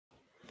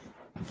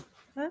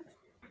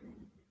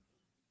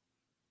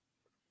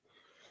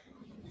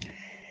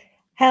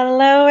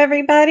Hello,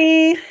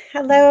 everybody.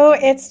 Hello,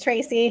 it's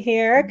Tracy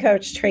here,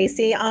 Coach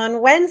Tracy.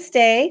 On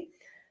Wednesday,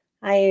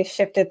 I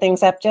shifted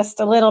things up just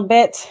a little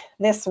bit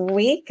this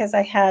week because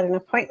I had an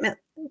appointment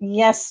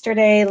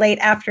yesterday late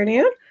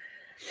afternoon.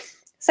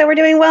 So we're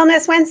doing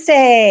Wellness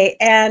Wednesday,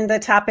 and the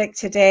topic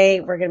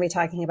today, we're going to be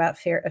talking about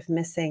fear of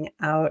missing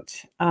out.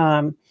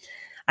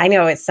 I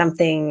know it's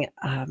something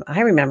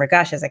I remember,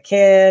 gosh, as a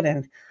kid,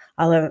 and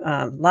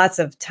lots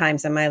of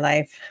times in my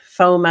life,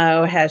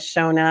 FOMO has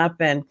shown up,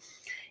 and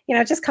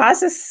it just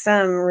causes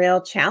some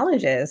real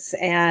challenges,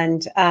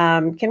 and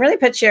can really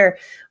put your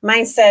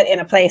mindset in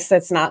a place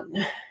that's not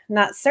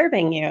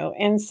serving you.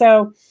 And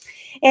so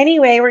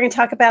anyway, we're going to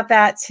talk about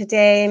that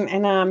today,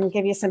 and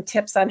give you some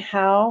tips on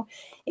how,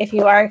 if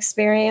you are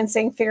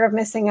experiencing fear of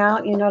missing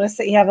out, you notice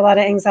that you have a lot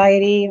of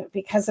anxiety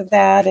because of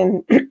that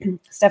and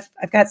stuff.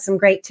 I've got some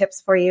great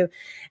tips for you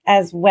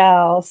as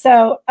well.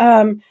 So,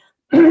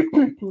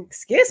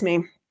 excuse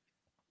me.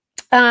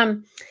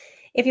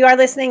 If you are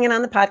listening in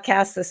on the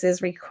podcast, this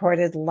is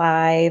recorded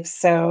live.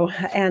 So,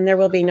 and there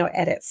will be no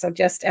edits. So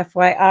just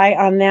FYI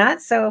on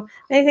that. So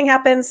if anything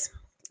happens,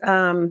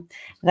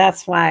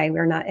 that's why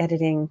we're not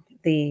editing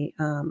the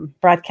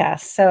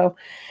broadcast. So,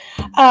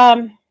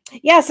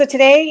 so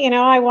today,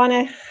 I want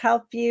to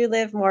help you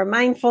live more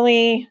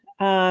mindfully,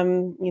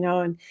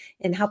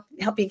 and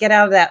help you get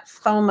out of that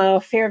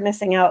FOMO, fear of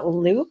missing out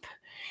loop.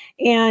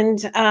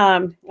 And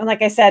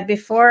like I said,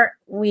 before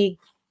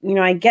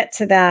I get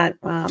to that,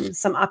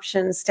 some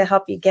options to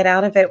help you get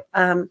out of it.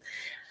 We're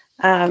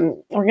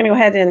going to go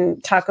ahead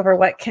and talk over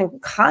what can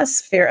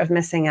cause fear of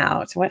missing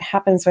out, what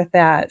happens with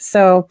that.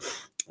 So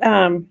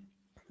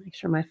make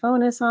sure my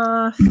phone is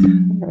off.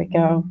 There we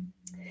go.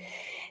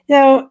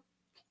 So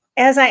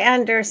as I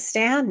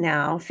understand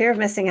now, fear of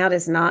missing out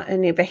is not a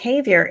new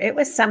behavior. It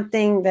was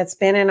something that's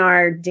been in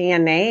our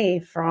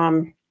DNA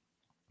from,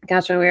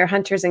 when we were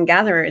hunters and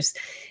gatherers.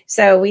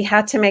 So we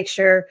had to make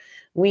sure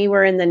we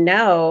were in the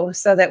know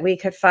so that we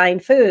could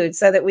find food,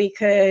 so that we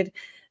could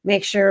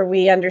make sure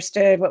we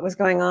understood what was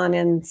going on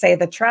in, say,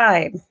 the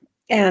tribe.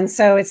 And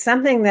so it's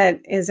something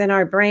that is in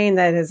our brain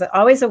that is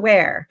always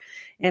aware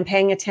and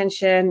paying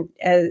attention.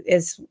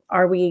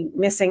 Are we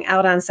missing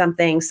out on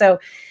something? So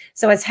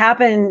it's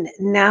happened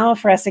now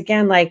for us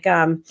again, like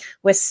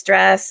with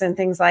stress and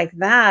things like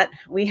that.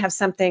 We have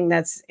something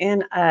that's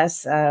in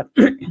us,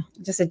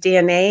 just a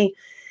DNA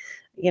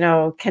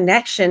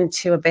connection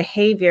to a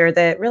behavior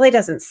that really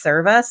doesn't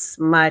serve us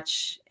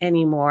much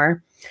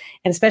anymore,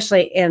 and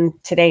especially in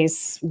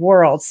today's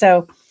world.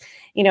 So,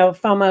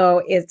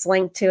 FOMO is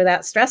linked to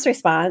that stress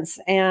response.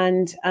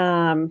 And,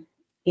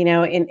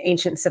 in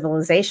ancient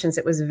civilizations,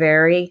 it was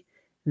very,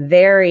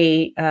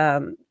 very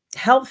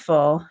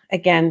helpful,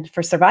 again,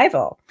 for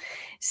survival.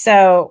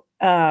 So,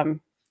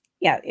 and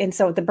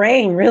so the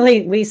brain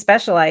really, we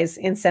specialize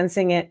in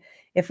sensing it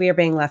if we are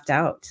being left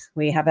out.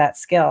 We have that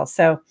skill.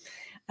 So,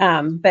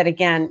 but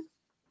again,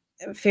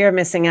 fear of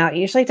missing out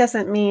usually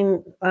doesn't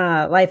mean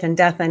life and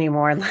death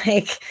anymore,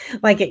 like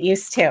it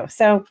used to.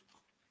 So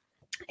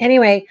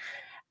anyway,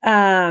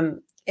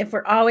 if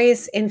we're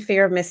always in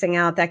fear of missing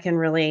out, that can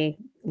really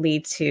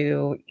lead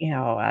to,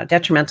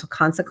 detrimental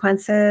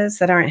consequences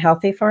that aren't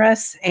healthy for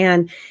us.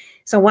 And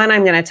so one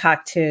I'm going to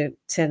talk to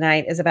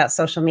tonight is about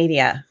social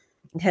media,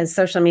 because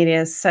social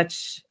media is so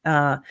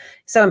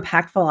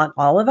impactful on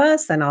all of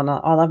us and on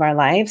all of our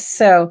lives.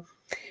 So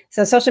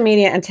social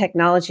media and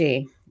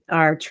technology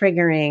are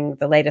triggering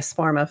the latest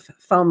form of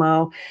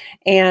FOMO.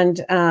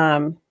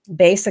 And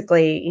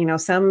basically,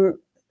 some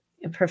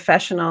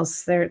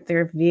professionals,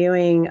 they're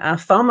viewing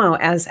FOMO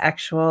as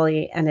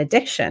actually an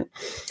addiction,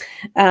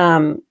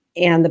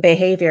 and the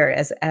behavior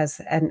as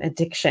an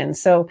addiction.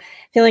 So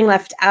feeling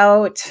left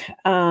out,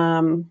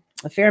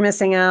 fear of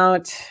missing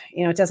out,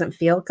 it doesn't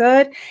feel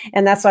good.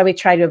 And that's why we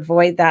try to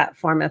avoid that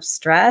form of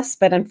stress.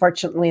 But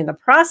unfortunately, in the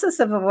process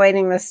of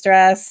avoiding the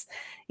stress,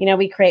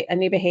 we create a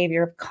new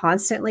behavior of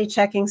constantly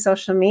checking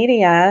social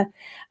media,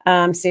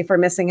 see if we're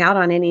missing out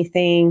on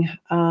anything.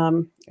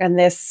 And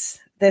this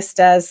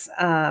does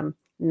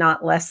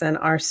not lessen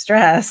our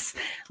stress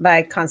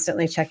by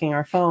constantly checking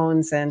our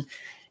phones and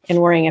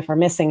worrying if we're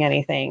missing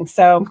anything.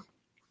 So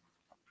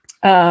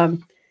fear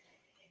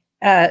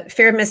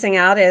of missing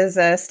out is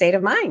a state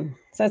of mind.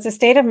 So it's a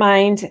state of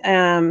mind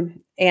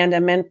and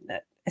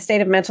a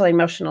state of mental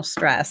emotional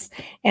stress.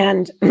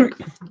 And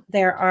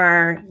there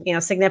are,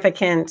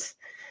 significant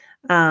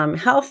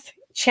health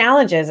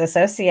challenges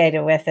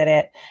associated with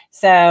it.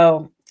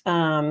 So,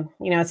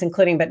 it's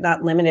including, but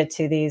not limited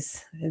to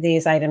these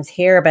items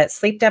here, but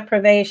sleep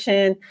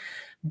deprivation,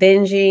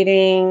 binge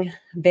eating,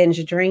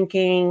 binge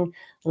drinking,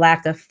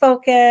 lack of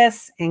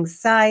focus,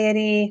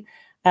 anxiety,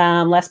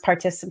 less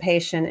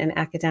participation in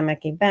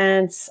academic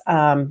events,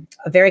 a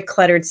very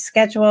cluttered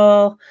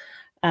schedule,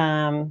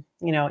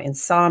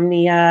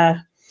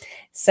 insomnia.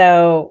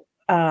 So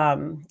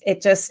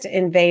it just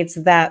invades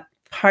that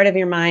part of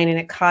your mind, and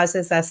it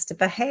causes us to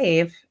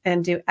behave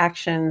and do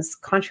actions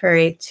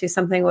contrary to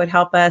something that would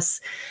help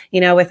us,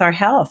 with our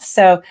health.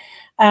 So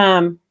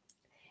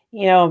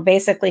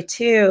basically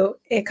too,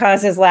 it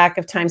causes lack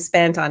of time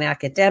spent on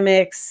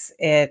academics.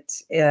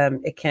 It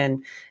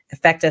can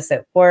affect us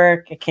at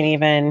work. It can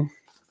even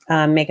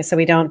make it so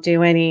we don't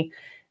do any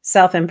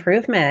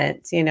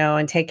self-improvement,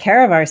 and take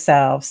care of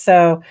ourselves.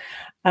 So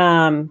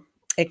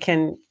it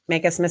can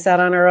make us miss out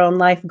on our own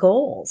life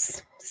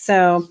goals.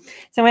 So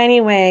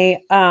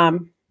anyway,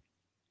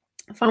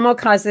 FOMO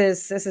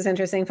causes, this is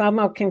interesting,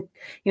 FOMO can,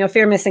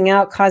 fear of missing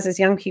out causes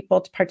young people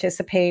to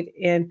participate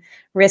in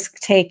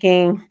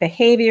risk-taking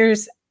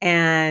behaviors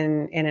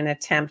and in an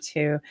attempt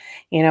to,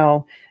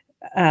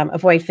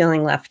 avoid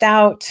feeling left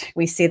out.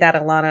 We see that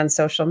a lot on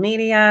social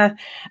media.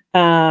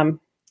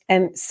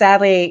 And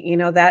sadly,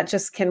 that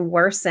just can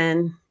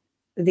worsen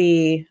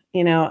the,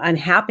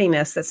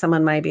 unhappiness that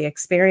someone might be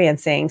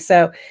experiencing.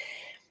 So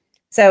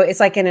it's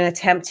like in an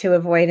attempt to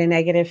avoid a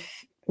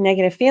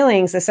negative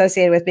feelings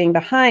associated with being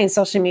behind.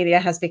 Social media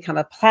has become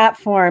a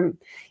platform,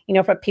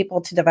 for people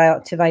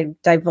to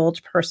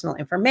divulge personal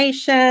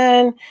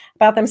information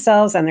about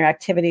themselves and their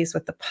activities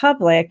with the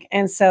public.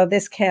 And so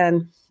this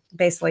can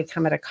basically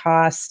come at a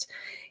cost,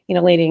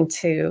 leading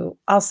to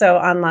also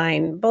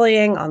online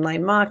bullying,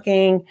 online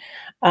mocking,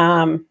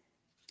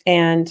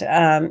 and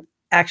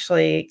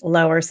actually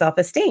lower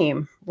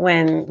self-esteem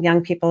when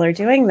young people are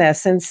doing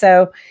this. And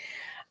so,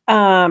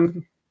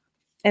 and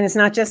it's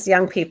not just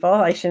young people,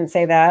 I shouldn't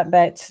say that,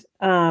 but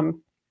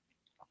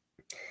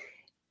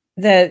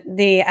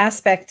the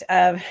aspect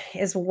of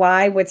is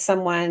why would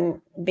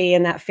someone be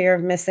in that fear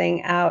of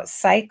missing out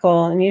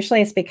cycle? And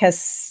usually it's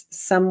because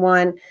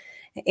someone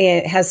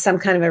has some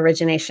kind of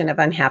origination of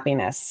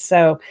unhappiness.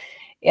 So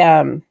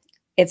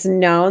it's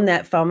known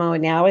that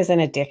FOMO now is an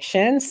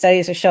addiction.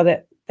 Studies have shown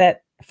that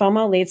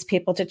FOMO leads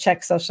people to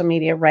check social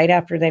media right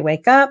after they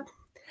wake up,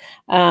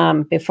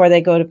 before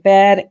they go to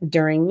bed,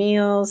 during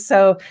meals.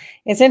 So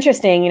it's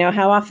interesting,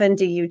 how often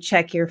do you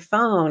check your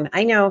phone?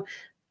 I know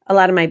a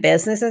lot of my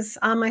business is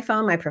on my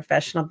phone, my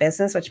professional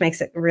business, which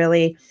makes it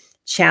really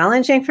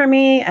challenging for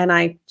me. And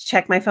I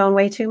check my phone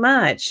way too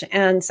much.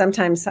 And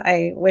sometimes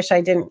I wish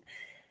I didn't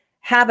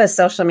have a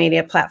social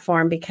media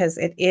platform because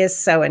it is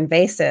so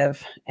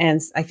invasive and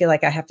I feel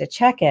like I have to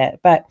check it.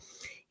 But,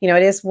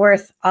 it is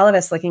worth all of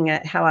us looking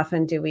at how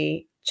often do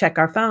we check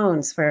our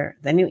phones for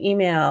the new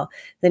email,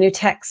 the new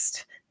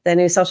text, the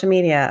new social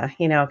media,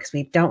 because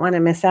we don't want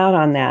to miss out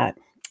on that.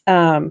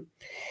 A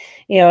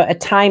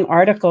Time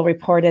article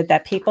reported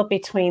that people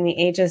between the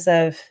ages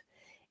of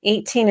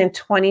 18 and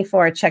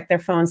 24 check their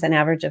phones an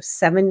average of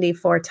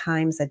 74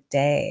 times a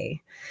day.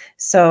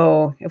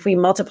 So if we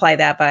multiply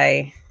that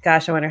by,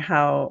 gosh, I wonder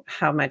how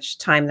much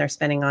time they're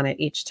spending on it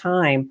each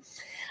time.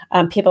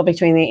 People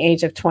between the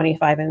age of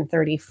 25 and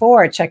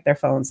 34 check their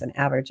phones an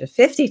average of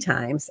 50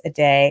 times a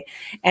day.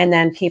 And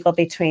then people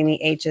between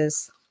the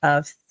ages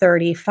of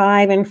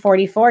 35 and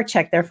 44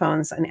 check their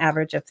phones an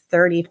average of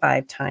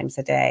 35 times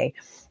a day.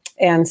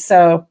 And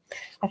so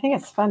I think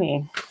it's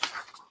funny.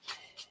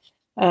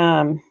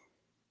 I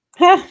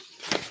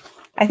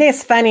think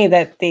it's funny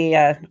that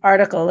the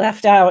article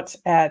left out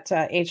at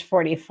age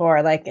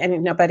 44, like,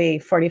 and nobody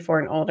 44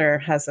 and older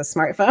has a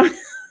smartphone.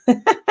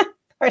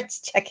 Or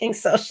it's checking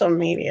social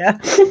media.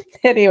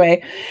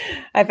 Anyway,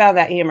 I found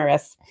that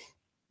humorous.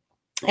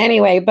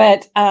 Anyway,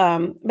 but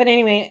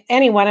anyway,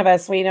 any one of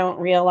us, we don't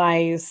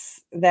realize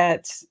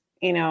that,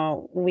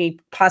 we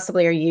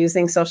possibly are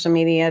using social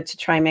media to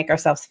try and make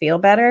ourselves feel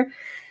better.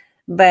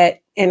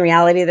 But in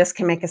reality, this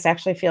can make us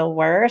actually feel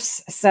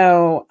worse.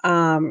 So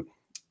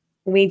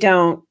we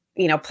don't,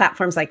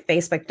 platforms like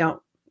Facebook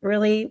don't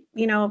really,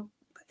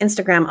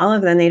 Instagram, all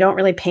of them, they don't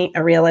really paint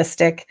a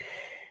realistic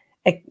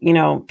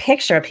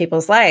picture of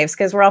people's lives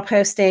because we're all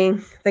posting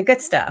the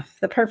good stuff,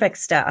 the perfect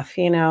stuff,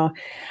 and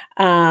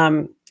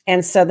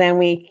so then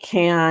we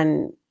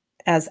can,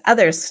 as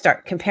others,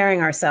 start comparing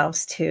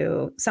ourselves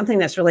to something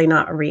that's really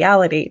not a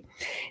reality.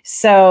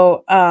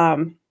 So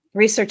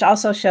research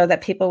also showed that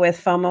people with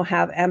FOMO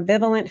have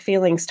ambivalent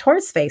feelings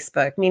towards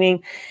Facebook,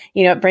 meaning,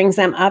 it brings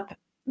them up,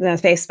 then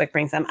Facebook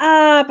brings them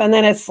up, and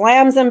then it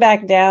slams them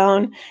back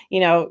down,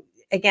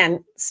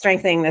 again,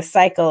 strengthening the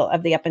cycle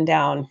of the up and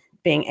down,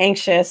 being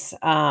anxious.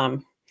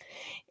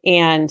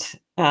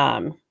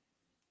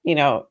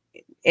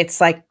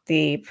 It's like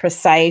the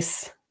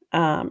precise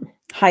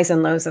highs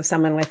and lows of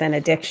someone with an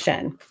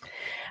addiction.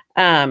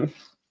 And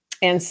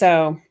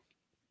so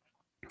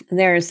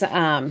there's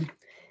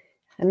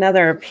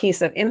another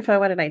piece of info.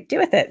 What did I do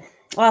with it?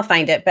 Well, I'll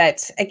find it.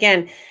 But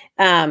again,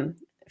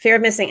 fear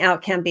of missing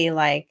out can be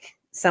like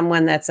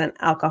someone that's an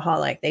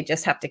alcoholic. They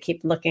just have to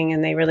keep looking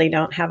and they really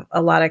don't have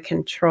a lot of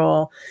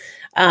control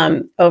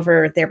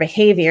over their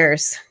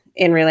behaviors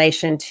in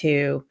relation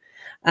to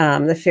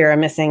the fear of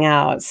missing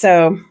out.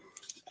 So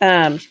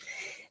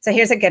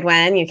here's a good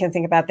one. You can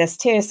think about this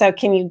too. So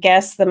can you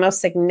guess the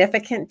most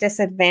significant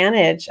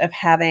disadvantage of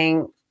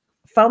having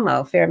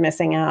FOMO, fear of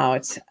missing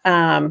out?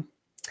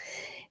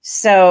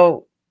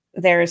 So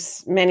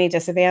there's many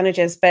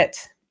disadvantages,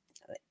 but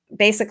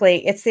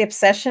basically it's the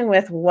obsession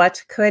with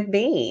what could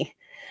be.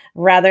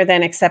 rather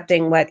than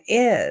accepting what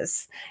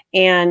is.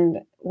 And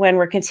when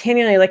we're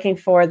continually looking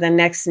for the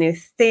next new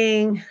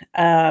thing,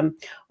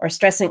 or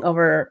stressing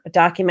over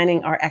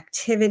documenting our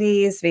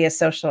activities via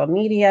social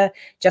media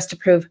just to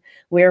prove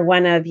we're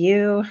one of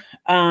you,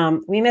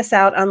 we miss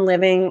out on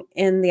living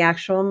in the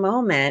actual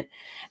moment.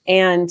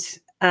 And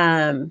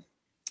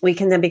we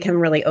can then become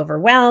really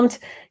overwhelmed,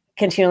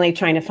 continually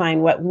trying to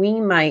find what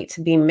we might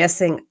be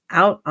missing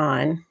out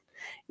on,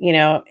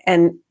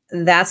 and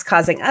that's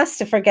causing us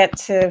to forget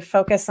to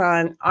focus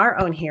on our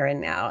own here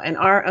and now and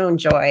our own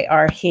joy,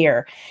 our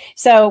here.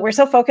 So we're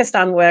so focused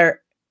on what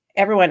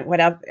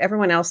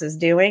everyone else is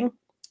doing,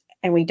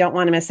 and we don't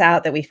want to miss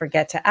out, that we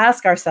forget to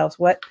ask ourselves,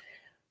 what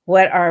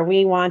are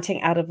we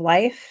wanting out of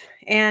life,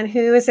 and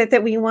who is it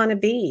that we want to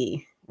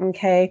be?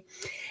 Okay.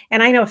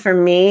 And I know for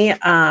me,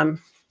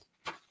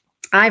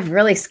 I've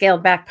really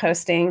scaled back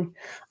posting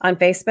on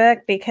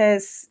Facebook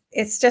because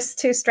it's just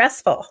too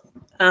stressful.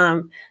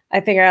 I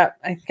figure out,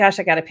 gosh,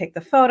 I got to pick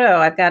the photo.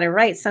 I've got to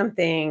write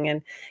something.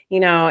 And,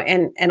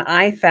 and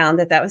I found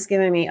that was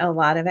giving me a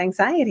lot of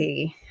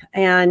anxiety.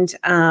 And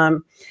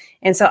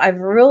so I've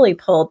really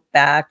pulled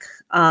back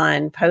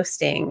on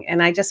posting,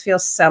 and I just feel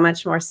so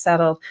much more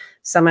settled,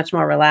 so much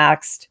more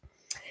relaxed.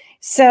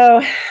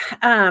 So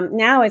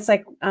now it's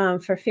like,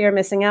 for fear of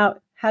missing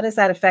out, how does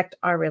that affect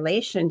our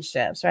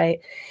relationships,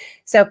 right?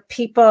 So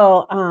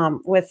people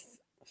with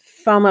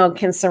FOMO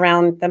can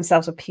surround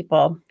themselves with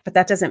people, but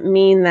that doesn't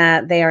mean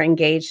that they are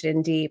engaged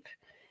in deep,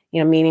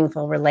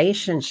 meaningful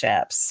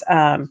relationships.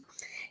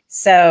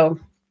 So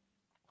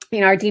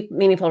our deep,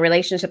 meaningful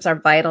relationships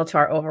are vital to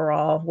our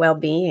overall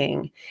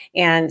well-being.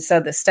 And so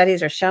the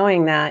studies are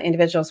showing that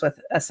individuals with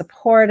a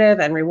supportive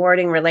and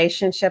rewarding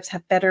relationships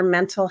have better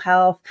mental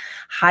health,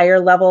 higher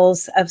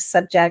levels of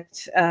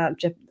subjective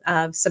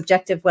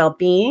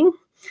well-being,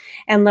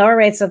 and lower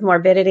rates of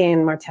morbidity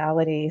and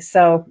mortality.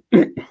 So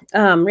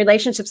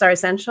relationships are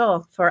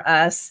essential for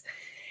us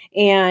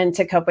and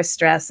to cope with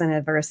stress and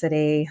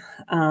adversity,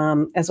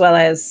 as well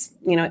as,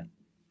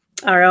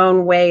 our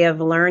own way of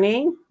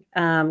learning,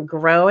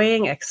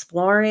 growing,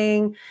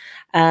 exploring,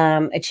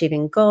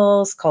 achieving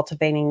goals,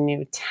 cultivating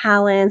new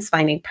talents,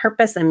 finding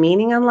purpose and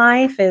meaning in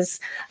life is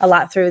a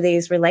lot through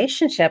these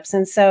relationships.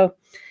 And so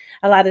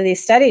a lot of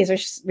these studies are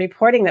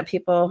reporting that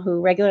people who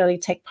regularly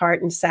take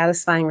part in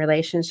satisfying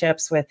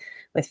relationships with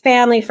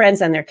family,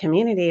 friends, and their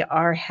community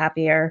are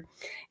happier,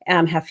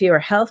 have fewer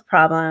health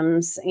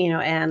problems,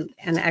 and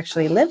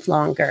actually live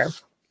longer.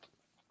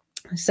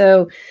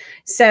 So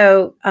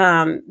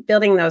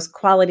building those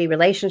quality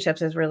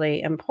relationships is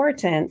really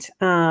important.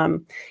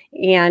 And,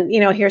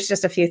 here's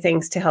just a few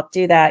things to help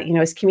do that,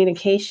 is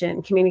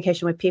communication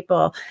with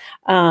people,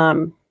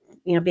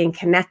 being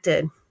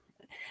connected,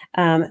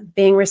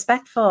 being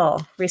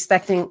respectful,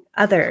 respecting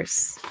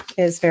others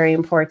is very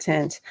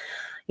important.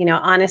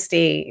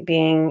 Honesty,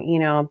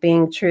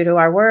 being true to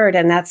our word,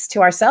 and that's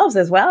to ourselves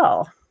as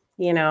well,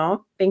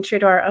 being true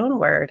to our own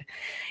word.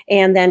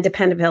 And then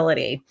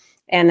dependability.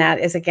 And that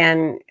is,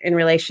 again, in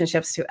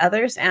relationships to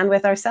others and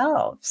with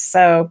ourselves.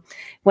 So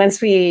once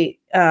we,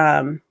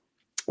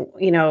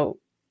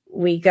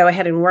 we go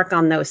ahead and work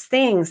on those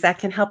things, that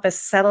can help us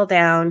settle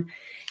down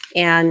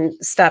and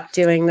stop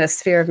doing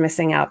this fear of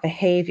missing out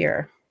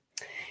behavior.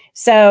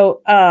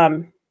 So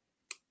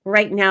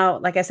right now,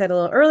 like I said a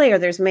little earlier,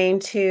 there's main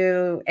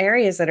two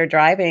areas that are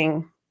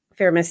driving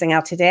fear of missing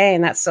out today,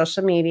 and that's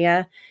social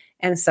media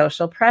and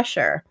social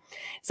pressure.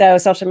 So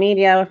social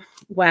media,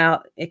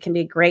 while it can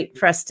be great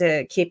for us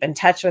to keep in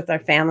touch with our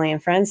family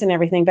and friends and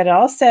everything, but it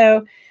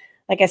also,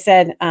 like I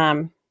said,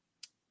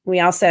 we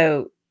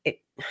also, I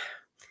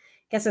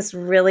guess it's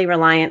really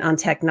reliant on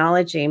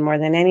technology more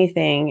than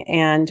anything.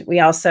 And we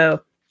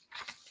also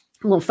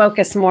will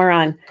focus more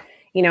on,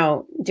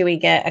 do we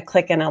get a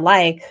click and a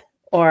like,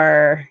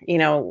 or,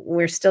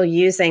 we're still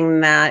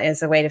using that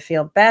as a way to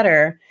feel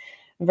better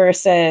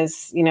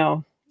versus,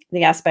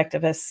 the aspect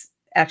of us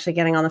actually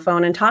getting on the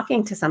phone and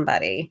talking to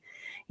somebody.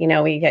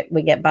 We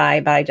get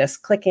by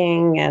just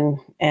clicking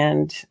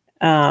and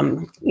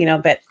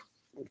but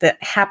the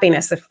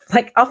happiness of,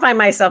 like, I'll find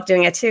myself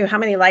doing it too. How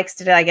many likes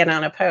did I get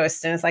on a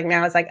post? And it's like,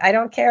 now it's like, I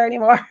don't care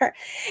anymore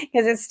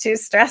because it's too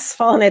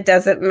stressful and it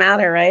doesn't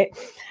matter. Right.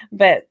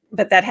 But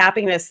that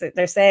happiness that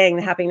they're saying,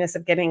 the happiness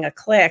of getting a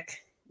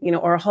click,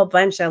 or a whole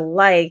bunch of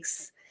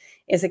likes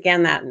is,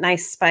 again, that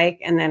nice spike,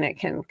 and then it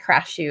can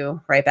crash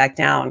you right back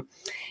down.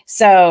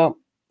 So,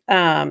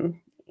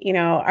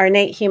 our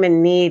innate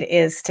human need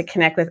is to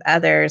connect with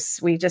others.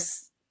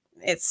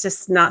 It's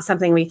just not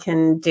something we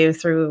can do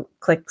through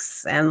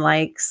clicks and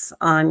likes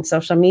on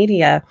social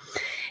media.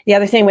 The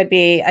other thing would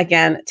be,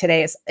 again,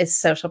 today is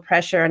social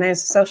pressure. And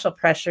social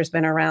pressure has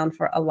been around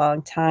for a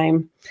long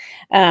time.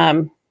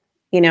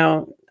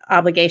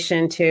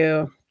 Obligation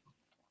to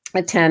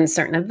attend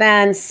certain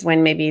events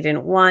when maybe you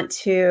didn't want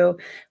to,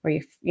 or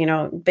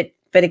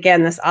but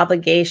again, this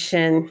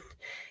obligation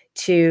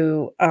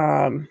to,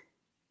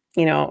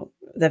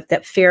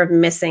 that fear of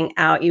missing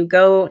out. You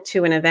go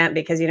to an event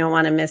because you don't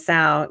want to miss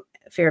out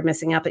fear of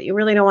missing out, but you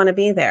really don't want to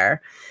be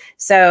there.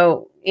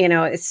 So,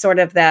 it's sort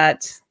of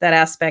that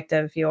aspect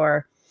of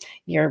you're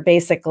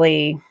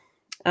basically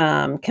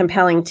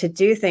compelling to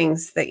do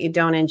things that you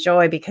don't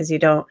enjoy because you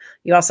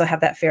also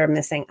have that fear of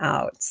missing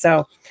out.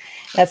 So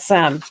that's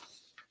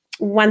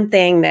one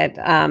thing that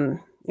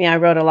I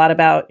wrote a lot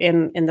about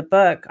in the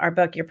book. Our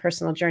book, Your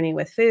Personal Journey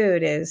with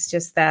Food, is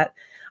just that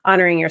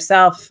honoring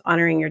yourself,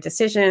 honoring your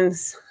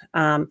decisions,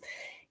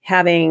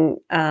 having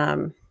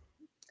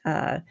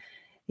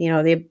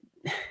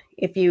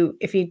if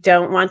you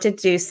don't want to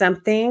do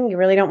something, you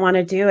really don't want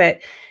to do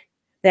it,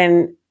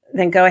 then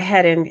go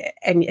ahead and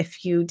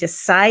if you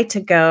decide to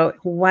go,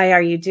 why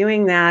are you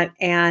doing that?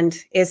 And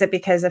is it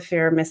because of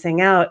fear of missing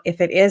out?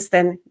 If it is,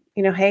 then,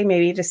 hey,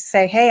 maybe you just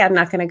say, hey, I'm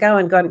not going to go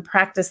and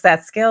practice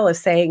that skill of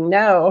saying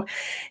no,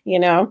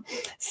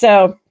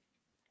 So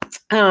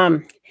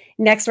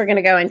next, we're going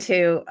to go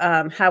into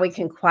how we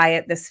can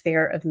quiet this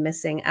fear of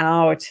missing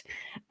out.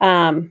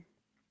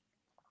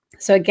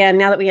 So again,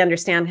 now that we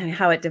understand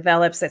how it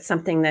develops, it's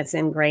something that's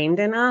ingrained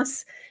in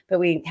us, but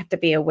we have to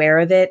be aware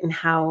of it and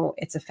how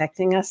it's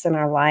affecting us in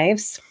our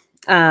lives.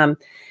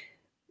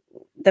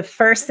 The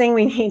first thing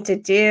we need to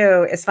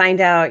do is find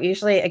out,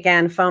 usually,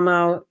 again,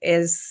 FOMO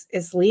is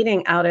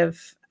leading out of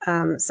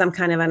some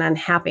kind of an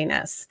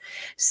unhappiness.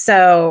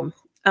 So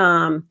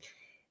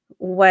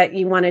what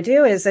you want to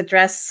do is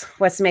address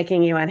what's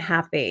making you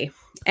unhappy.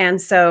 And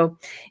so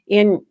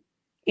in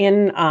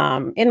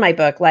my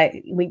book,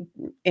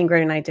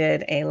 Ingrid and I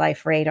did a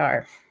life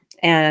radar,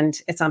 and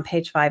it's on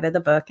page 5 of the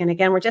book. And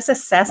again, we're just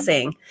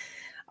assessing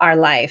our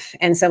life.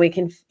 And so we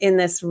can, in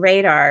this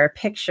radar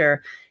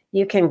picture,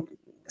 you can,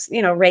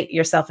 rate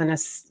yourself in a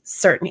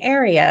certain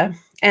area.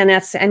 And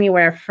that's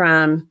anywhere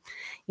from,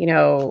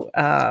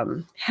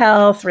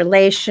 health,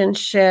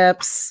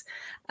 relationships,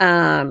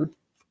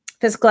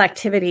 physical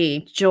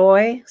activity,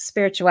 joy,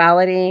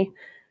 spirituality,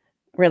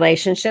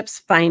 relationships,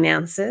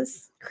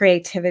 finances,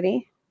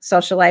 creativity,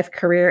 social life,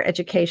 career,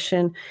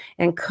 education,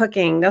 and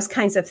cooking, those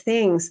kinds of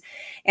things.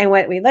 And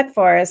what we look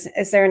for is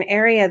there an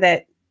area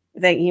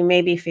that you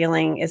may be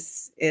feeling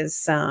is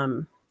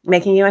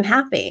making you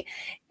unhappy?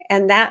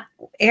 And that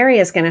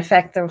area is going to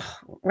affect the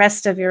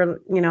rest of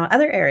your,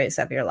 other areas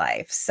of your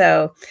life.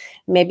 So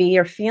maybe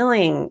you're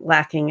feeling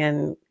lacking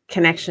in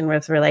connection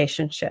with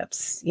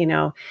relationships,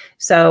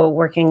 so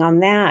working on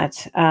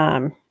that.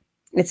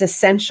 It's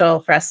essential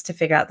for us to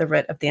figure out the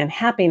root of the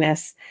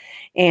unhappiness.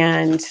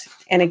 And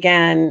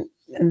again,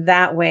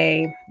 that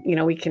way,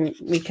 we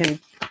can,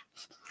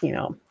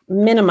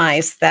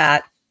 minimize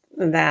that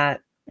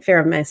fear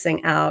of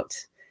missing out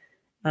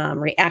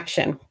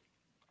reaction.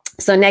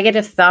 So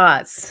negative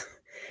thoughts,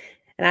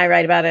 and I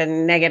write about a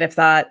negative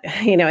thought,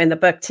 in the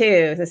book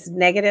too. This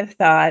negative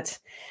thought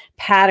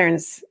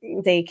patterns,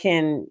 they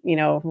can,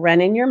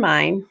 run in your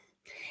mind,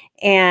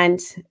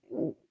 and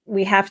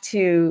we have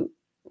to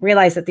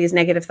realize that these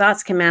negative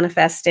thoughts can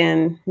manifest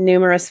in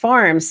numerous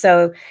forms.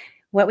 So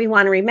what we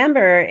want to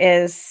remember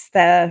is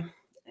that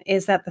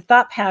the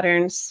thought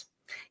patterns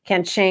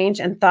can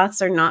change, and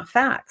thoughts are not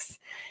facts.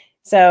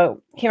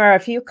 So here are a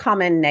few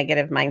common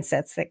negative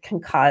mindsets that can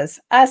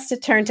cause us to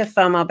turn to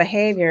FOMO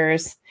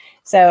behaviors.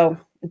 So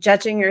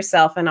judging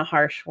yourself in a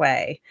harsh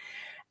way.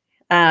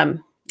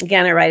 Again,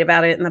 I write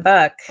about it in the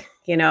book.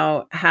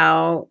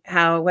 How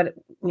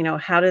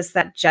does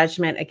that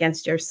judgment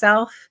against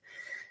yourself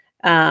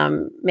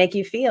make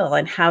you feel,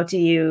 and how do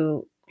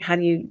you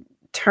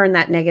turn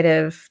that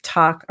negative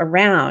talk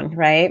around,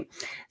 right?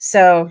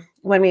 So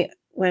when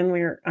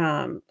we're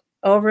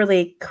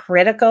overly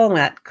critical, and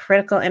that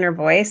critical inner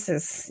voice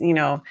is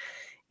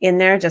in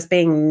there just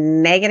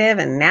being negative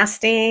and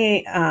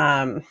nasty,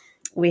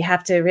 we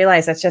have to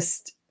realize that's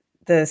just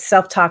the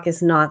self-talk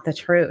is not the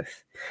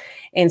truth.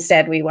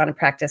 Instead, we want to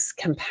practice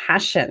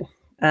compassion,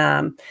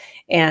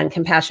 and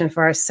compassion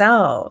for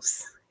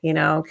ourselves,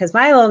 because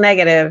my little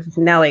negative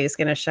Nellie is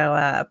going to show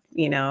up,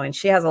 and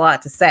she has a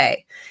lot to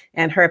say,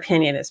 and her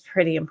opinion is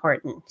pretty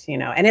important,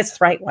 and it's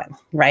the right one,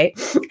 right?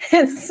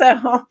 And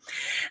so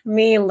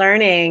me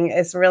learning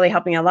is really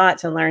helping a lot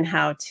to learn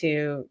how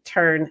to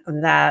turn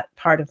that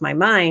part of my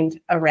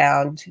mind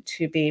around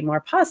to be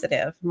more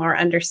positive, more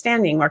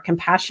understanding, more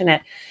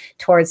compassionate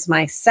towards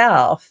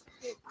myself.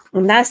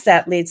 And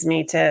that leads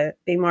me to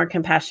be more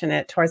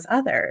compassionate towards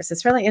others.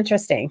 It's really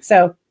interesting.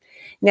 So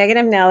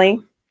negative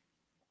Nellie.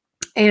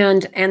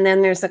 And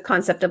then there's the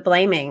concept of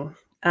blaming.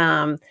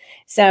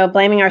 So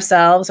blaming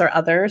ourselves or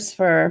others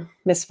for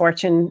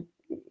misfortune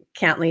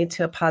can't lead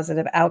to a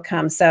positive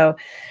outcome. So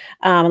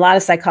a lot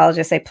of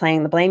psychologists say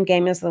playing the blame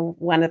game is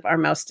one of our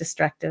most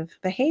destructive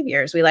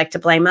behaviors. We like to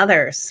blame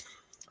others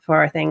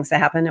for things that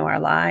happen to our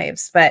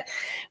lives, but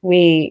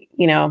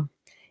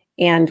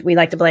and we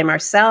like to blame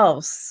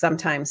ourselves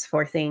sometimes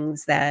for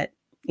things that,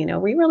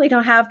 we really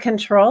don't have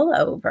control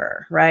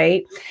over,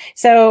 right?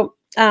 So,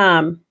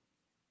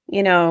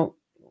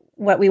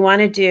 what we want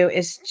to do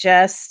is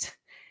just,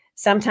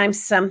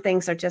 sometimes some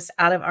things are just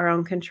out of our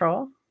own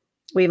control.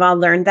 We've all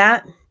learned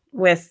that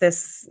with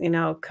this,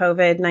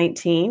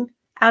 COVID-19,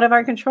 out of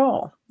our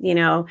control,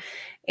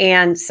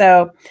 and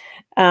so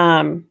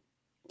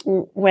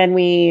when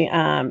we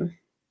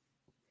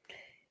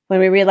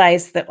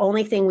realize the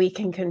only thing we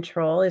can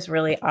control is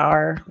really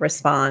our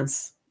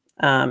response,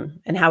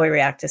 and how we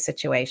react to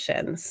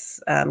situations,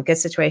 good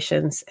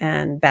situations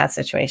and bad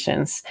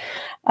situations.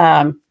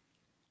 And,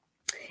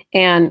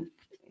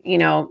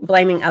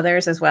 blaming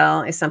others as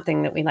well is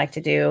something that we like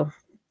to do.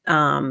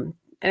 And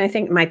I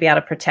think it might be out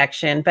of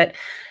protection, but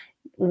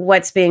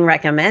what's being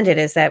recommended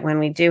is that when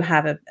we do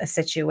have a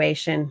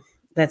situation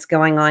that's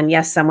going on,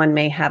 yes, someone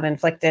may have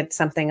inflicted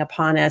something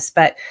upon us,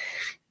 but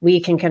we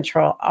can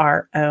control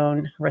our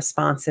own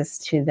responses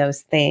to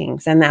those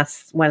things. And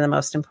that's one of the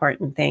most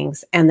important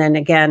things. And then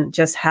again,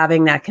 just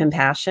having that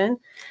compassion,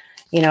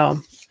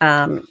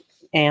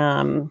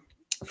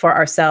 for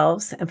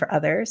ourselves and for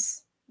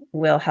others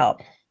will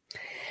help.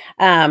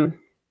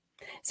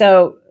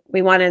 So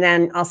we want to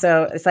then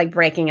also, it's like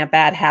breaking a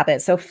bad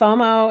habit. So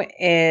FOMO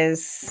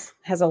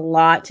has a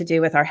lot to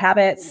do with our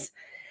habits,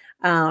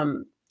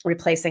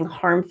 replacing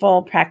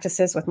harmful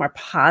practices with more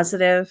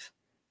positive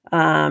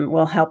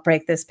will help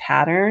break this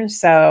pattern.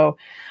 So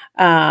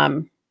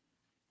one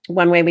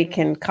way we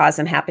can cause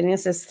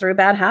unhappiness is through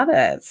bad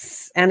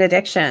habits and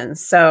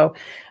addictions. So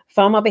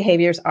FOMO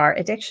behaviors are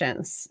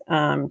addictions,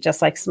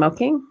 just like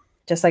smoking,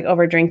 just like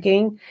over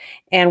drinking.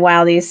 And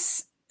while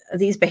these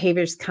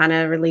behaviors kind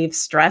of relieve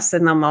stress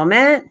in the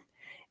moment,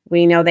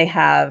 we know they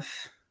have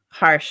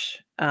harsh,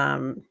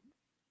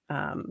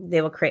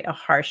 they will create a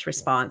harsh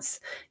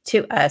response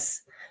to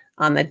us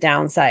on the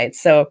downside.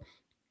 So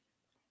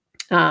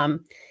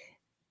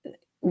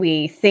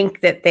we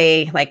think that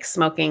like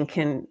smoking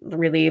can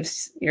relieve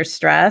your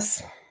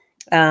stress.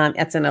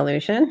 It's an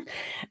illusion.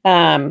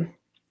 So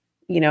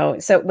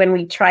when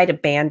we try to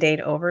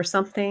Band-Aid over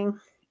something,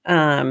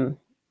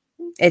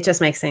 it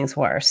just makes things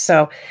worse.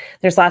 So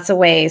there's lots of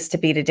ways to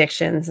beat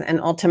addictions,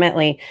 and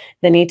ultimately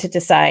the need to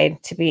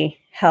decide to be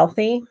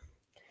healthy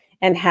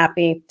and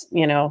happy,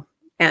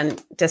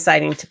 and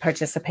deciding to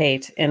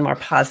participate in more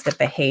positive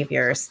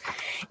behaviors.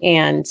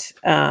 And,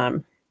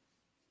 a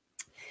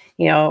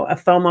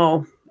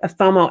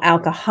FOMO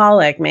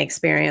alcoholic may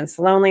experience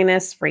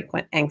loneliness,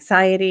 frequent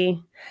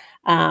anxiety,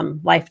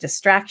 life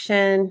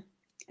distraction,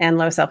 and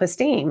low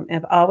self-esteem,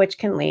 all which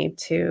can lead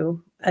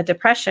to a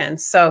depression.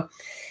 So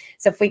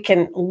if we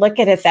can look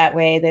at it that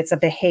way, that's a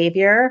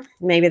behavior,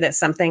 maybe that's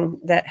something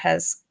that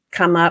has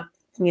come up,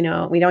 we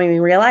don't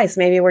even realize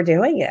maybe we're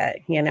doing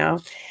it,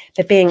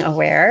 but being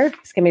aware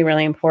is going to be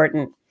really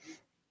important.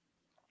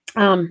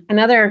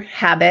 Another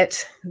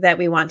habit that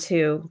we want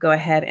to go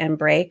ahead and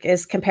break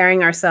is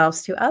comparing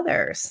ourselves to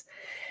others.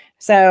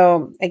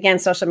 So again,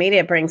 social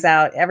media brings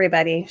out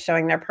everybody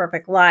showing their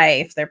perfect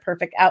life, their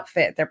perfect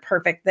outfit, their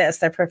perfect this,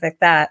 their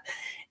perfect that.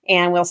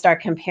 And we'll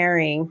start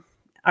comparing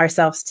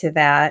ourselves to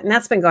that. And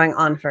that's been going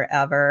on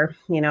forever.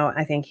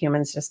 I think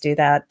humans just do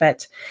that.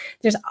 But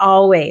there's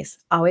always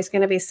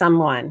going to be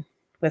someone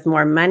with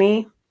more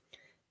money,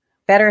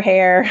 better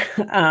hair,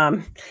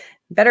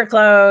 better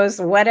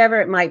clothes, whatever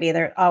it might be.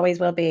 There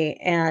always will be.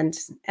 And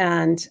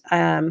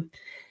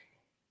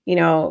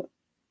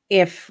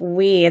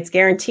it's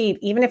guaranteed,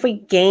 even if we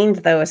gained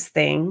those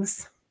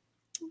things,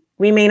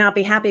 we may not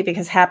be happy,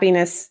 because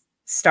happiness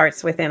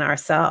starts within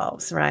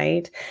ourselves,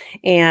 right?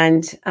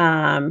 And,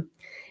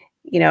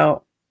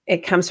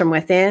 it comes from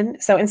within.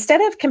 So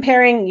instead of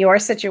comparing your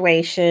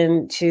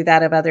situation to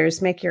that of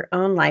others, make your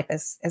own life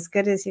as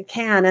good as you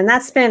can. And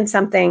that's been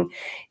something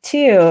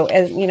too,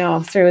 as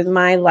through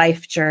my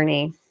life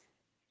journey.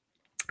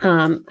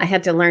 I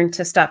had to learn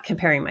to stop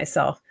comparing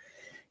myself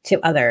to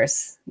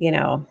others,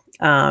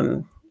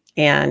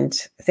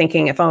 and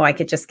thinking if, I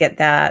could just get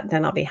that,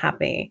 then I'll be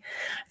happy.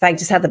 If I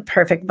just have the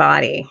perfect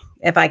body,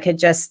 if I could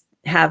just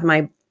have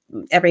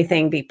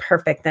everything be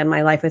perfect, then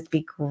my life would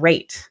be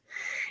great.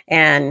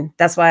 And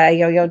that's why I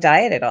yo-yo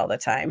dieted all the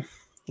time,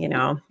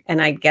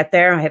 and I'd get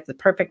there, I have the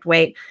perfect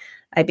weight,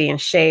 I'd be in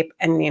shape.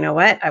 And you know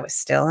what? I was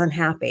still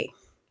unhappy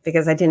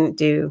because I didn't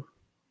do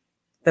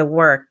the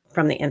work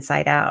from the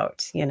inside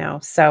out,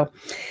 So,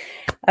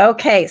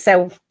 okay.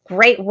 So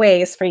great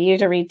ways for you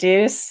to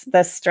reduce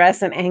the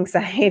stress and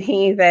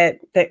anxiety that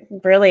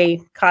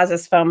really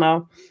causes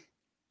FOMO.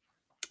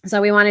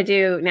 So we want to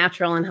do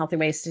natural and healthy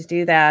ways to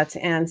do that.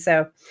 And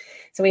so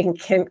we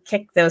can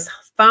kick those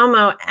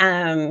FOMO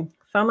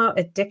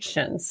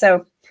addictions.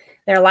 So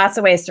there are lots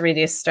of ways to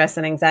reduce stress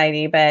and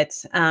anxiety, but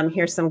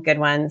here's some good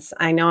ones.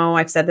 I know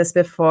I've said this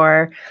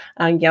before,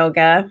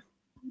 yoga,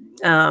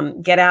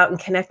 get out and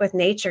connect with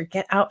nature,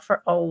 get out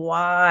for a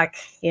walk.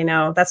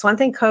 That's one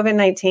thing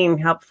COVID-19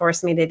 helped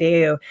force me to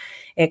do.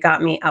 It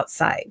got me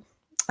outside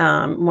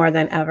more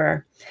than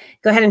ever.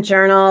 Go ahead and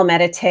journal,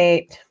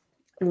 meditate,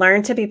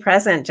 learn to be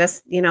present.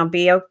 Just,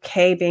 be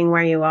okay being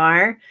where you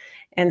are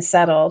and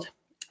settled.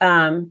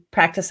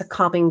 Practice a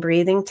calming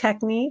breathing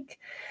technique.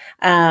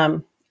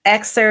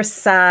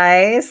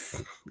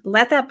 Exercise,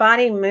 let that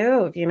body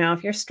move.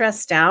 If you're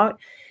stressed out,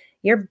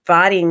 your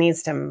body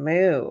needs to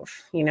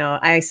move.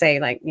 I say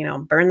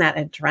burn that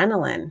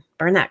adrenaline,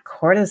 burn that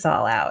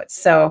cortisol out.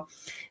 So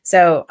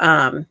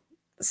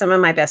some of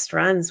my best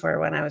runs were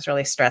when I was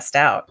really stressed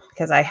out,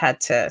 because I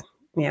had to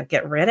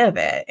get rid of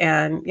it.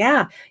 And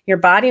yeah, your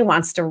body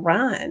wants to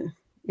run.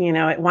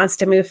 It wants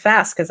to move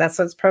fast because that's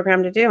what it's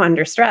programmed to do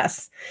under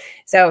stress.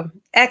 So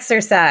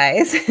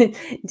exercise,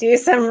 do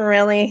some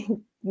really,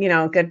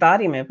 good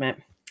body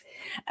movement.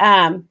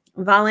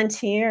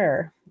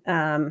 Volunteer.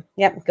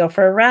 Go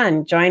for a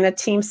run, join a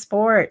team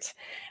sport.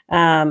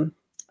 I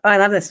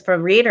love this. For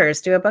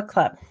readers, do a book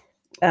club.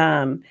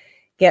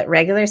 Get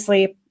regular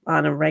sleep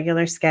on a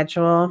regular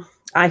schedule.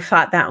 I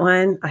fought that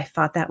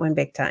one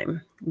big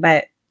time,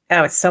 but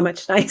it's so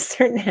much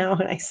nicer now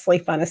when I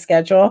sleep on a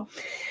schedule.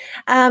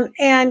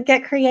 And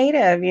get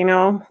creative.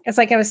 It's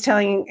like I was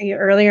telling you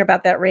earlier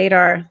about that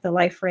radar, the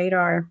life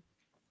radar,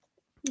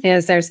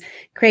 is there's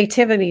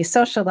creativity,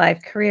 social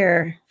life,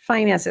 career,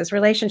 finances,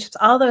 relationships,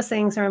 all those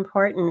things are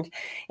important.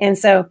 And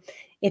so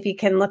if you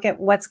can look at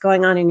what's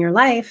going on in your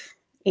life,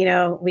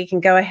 we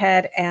can go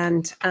ahead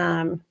and,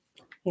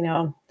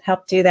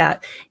 help do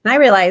that. And I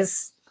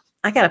realize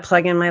I got to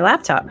plug in my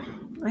laptop.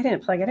 I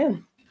didn't plug it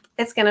in.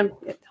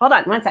 Hold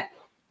on one sec.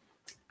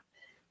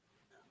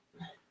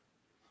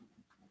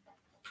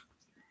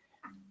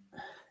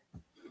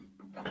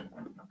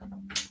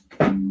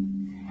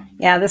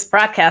 Yeah, this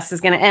broadcast is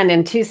going to end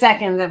in 2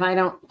 seconds if I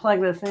don't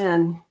plug this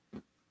in.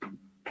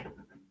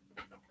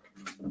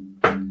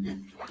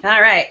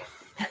 All right.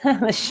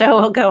 The show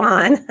will go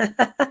on.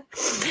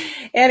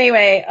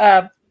 Anyway,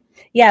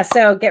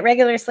 so get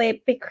regular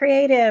sleep, be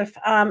creative,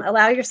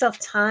 allow yourself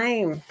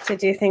time to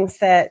do things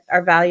that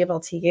are valuable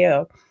to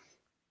you.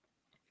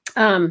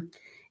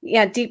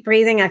 Deep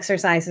breathing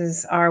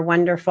exercises are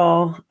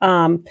wonderful.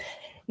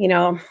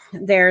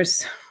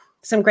 There's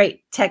some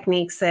great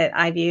techniques that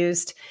I've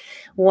used.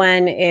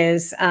 One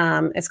is,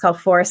 it's called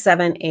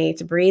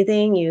 4-7-8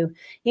 breathing. You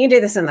can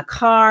do this in the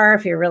car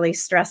if you're really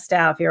stressed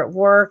out, if you're at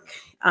work,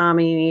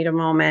 and you need a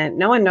moment.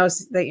 No one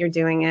knows that you're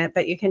doing it,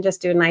 but you can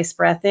just do a nice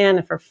breath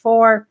in for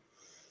 4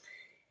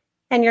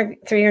 and you're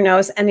through your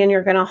nose, and then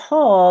you're going to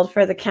hold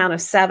for the count of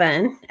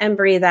 7 and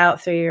breathe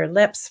out through your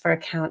lips for a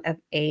count of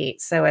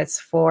 8. So it's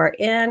 4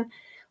 in,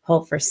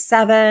 hold for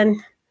 7,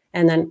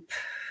 and then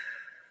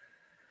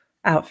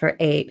out for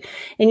 8.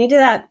 And you do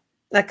that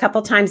a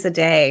couple times a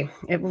day.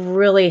 It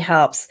really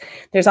helps.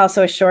 There's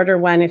also a shorter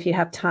one. If you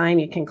have time,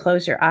 you can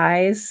close your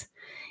eyes,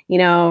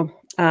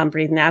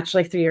 breathe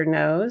naturally through your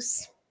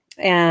nose,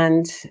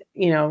 and,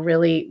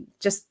 really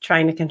just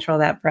trying to control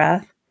that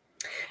breath.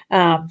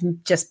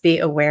 Just be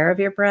aware of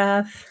your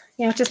breath,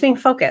 just being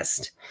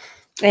focused.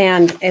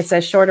 And it's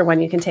a shorter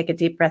one. You can take a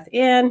deep breath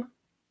in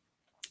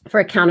for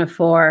a count of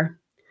 4,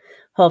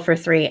 hold for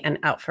 3, and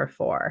out for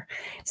 4.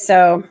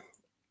 So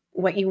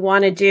what you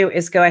want to do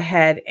is go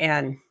ahead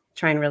and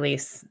try and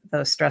release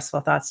those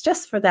stressful thoughts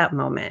just for that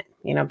moment,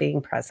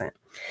 being present.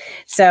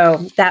 So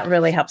that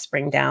really helps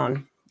bring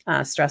down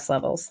stress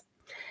levels.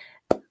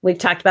 We've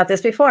talked about this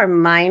before,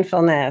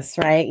 mindfulness,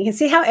 right? You can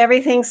see how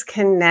everything's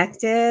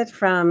connected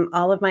from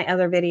all of my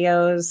other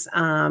videos,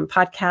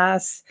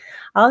 podcasts.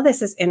 All of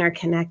this is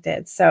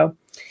interconnected. So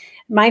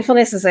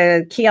mindfulness is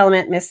a key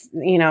element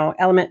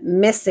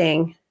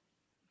missing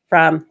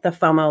from the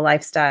FOMO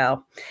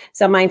lifestyle.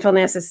 So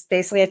mindfulness is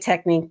basically a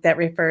technique that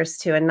refers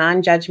to a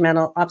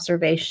non-judgmental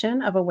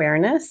observation of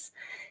awareness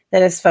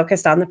that is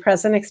focused on the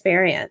present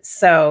experience.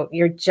 So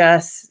you're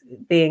just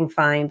being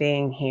fine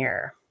being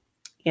here.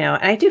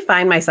 And I do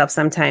find myself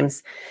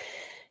sometimes,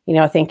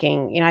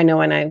 thinking, I know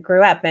when I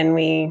grew up and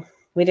we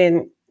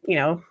didn't,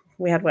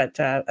 we had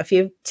a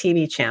few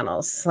TV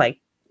channels, like,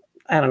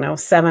 I don't know,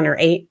 7 or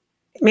 8,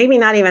 maybe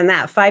not even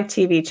that, 5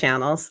 TV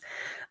channels,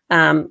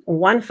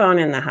 1 phone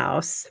in the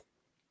house.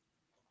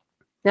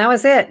 That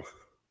was it,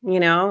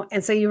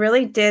 and so you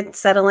really did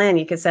settle in.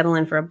 You could settle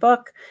in for a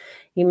book.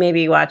 You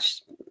maybe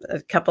watched a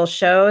couple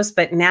shows,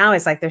 but now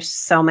it's like there's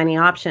so many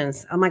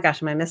options. Oh my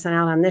gosh, am I missing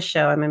out on this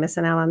show? Am I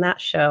missing out on that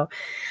show?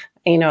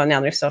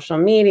 Now there's social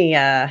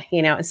media,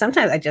 and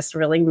sometimes I just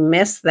really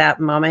miss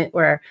that moment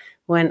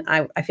when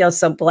I feel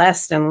so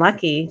blessed and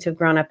lucky to have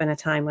grown up in a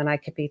time when I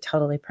could be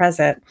totally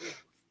present.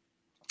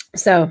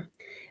 So,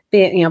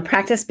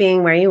 practice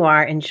being where you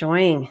are,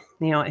 enjoying,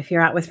 if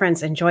you're out with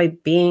friends, enjoy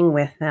being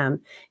with them.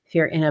 If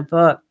you're in a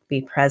book,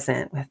 be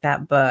present with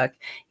that book,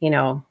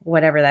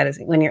 whatever that is.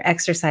 When you're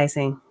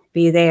exercising,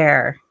 be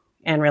there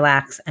and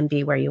relax and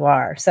be where you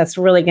are. So that's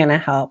really going to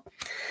help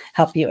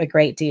you a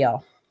great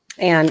deal.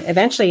 And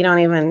eventually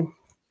you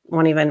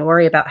won't even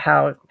worry about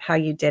how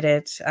you did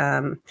it,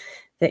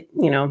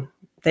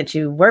 that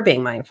you were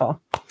being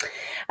mindful.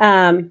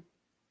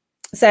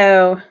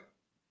 So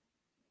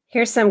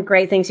here's some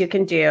great things you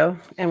can do,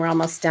 and we're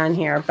almost done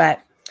here,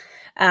 but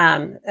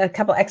a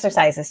couple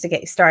exercises to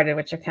get you started,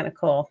 which are kind of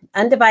cool.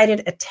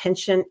 Undivided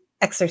attention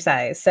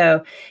exercise.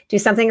 So do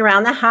something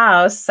around the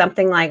house,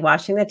 something like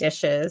washing the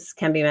dishes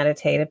can be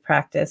meditative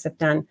practice if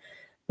done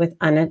with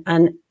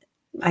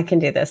I can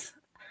do this.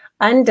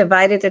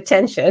 Undivided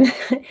attention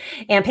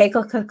and pay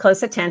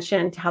close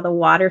attention to how the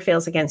water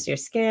feels against your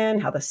skin,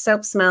 how the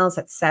soap smells,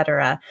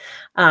 etc.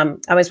 I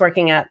was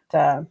working at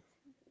the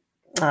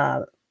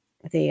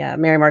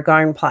Marymore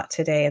garden plot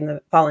today in the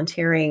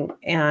volunteering,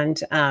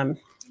 and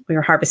we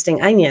were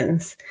harvesting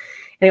onions.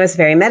 And it was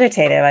very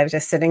meditative. I was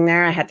just sitting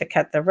there. I had to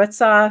cut the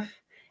roots off,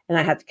 and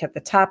I had to cut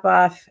the top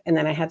off, and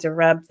then I had to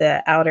rub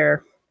the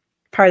outer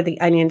part of the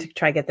onion to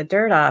try to get the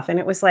dirt off. And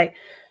it was like,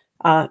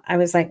 I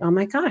was like, oh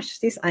my gosh,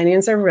 these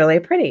onions are really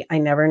pretty. I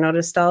never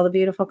noticed all the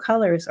beautiful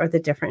colors or the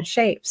different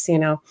shapes, you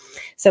know.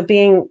 So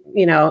being,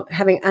 you know,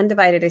 having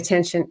undivided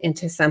attention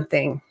into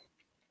something.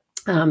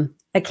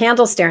 A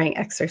candle staring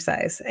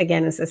exercise,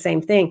 again, is the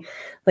same thing.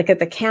 Look at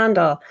the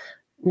candle,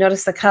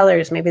 notice the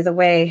colors, maybe the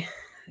way,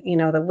 you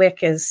know, the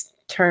wick is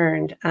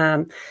turned,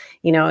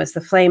 you know, is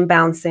the flame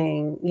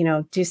bouncing, you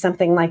know, do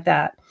something like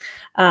that.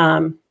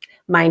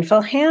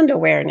 Mindful hand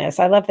awareness.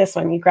 I love this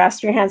one. You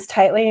grasp your hands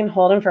tightly and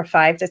hold them for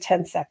 5 to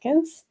 10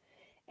 seconds.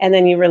 And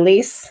then you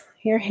release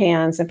your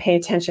hands and pay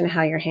attention to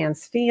how your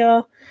hands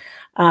feel.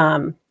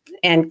 And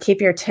keep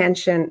your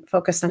attention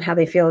focused on how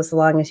they feel as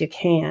long as you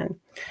can.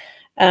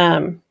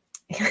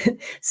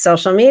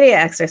 Social media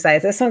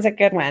exercise. This one's a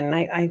good one.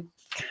 I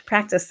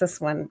practice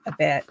this one a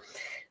bit.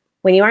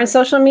 When you are on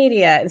social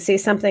media and see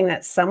something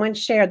that someone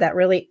shared that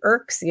really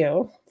irks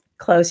you,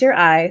 close your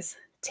eyes,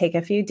 take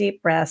a few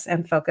deep breaths,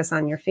 and focus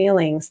on your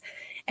feelings,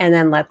 and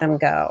then let them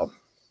go.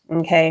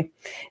 Okay.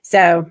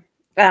 So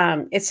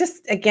it's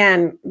just,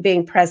 again,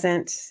 being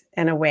present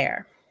and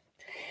aware.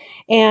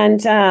 And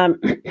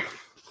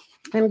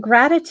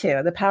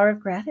gratitude, the power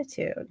of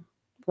gratitude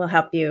will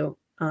help you,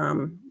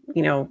 you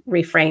know,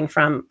 refrain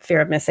from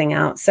fear of missing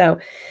out. So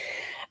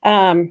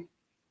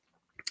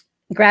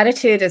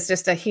gratitude is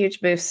just a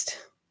huge boost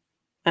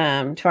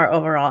to our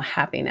overall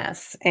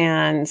happiness.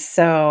 And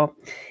so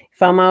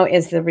FOMO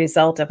is the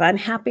result of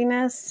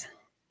unhappiness.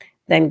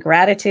 Then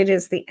gratitude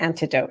is the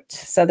antidote.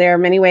 So there are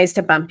many ways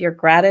to bump your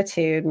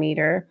gratitude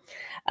meter.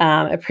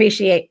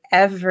 Appreciate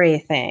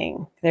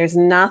everything. There's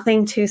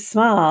nothing too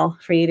small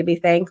for you to be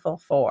thankful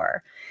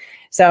for.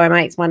 So I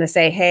might want to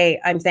say,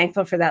 hey, I'm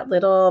thankful for that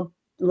little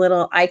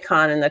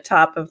icon in the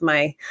top of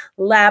my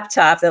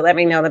laptop that let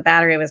me know the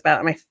battery was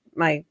about,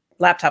 my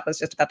laptop was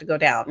just about to go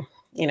down.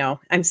 You know,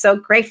 I'm so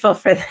grateful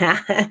for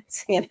that.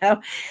 You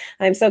know,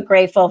 I'm so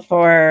grateful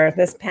for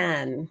this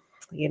pen,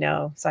 you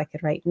know, so I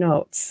could write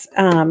notes.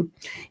 I'm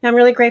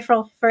really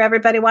grateful for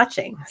everybody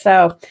watching.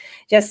 So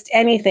just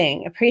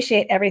anything,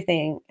 appreciate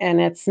everything.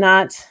 And it's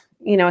not,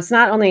 you know, it's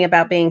not only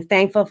about being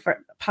thankful for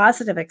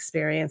positive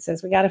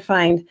experiences. We got to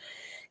find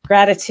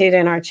gratitude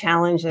in our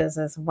challenges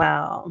as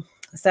well.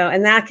 So,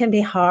 and that can be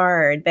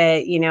hard,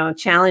 but, you know,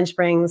 challenge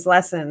brings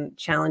lesson,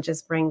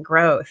 challenges bring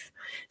growth.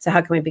 So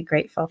how can we be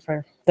grateful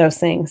for those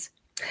things?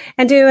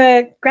 And do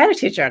a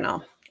gratitude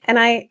journal. And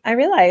I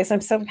realize I'm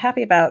so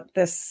happy about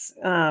this,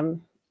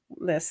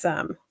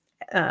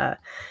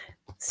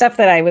 stuff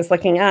that I was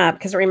looking up,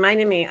 because it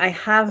reminded me I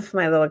have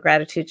my little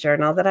gratitude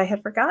journal that I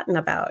had forgotten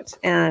about.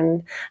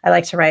 And I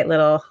like to write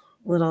little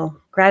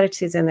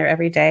gratitudes in there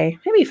every day,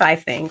 maybe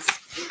 5 things.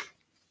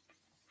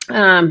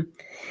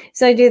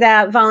 So I do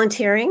that.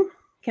 Volunteering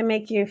can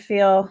make you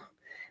feel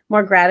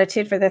more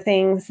gratitude for the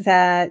things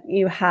that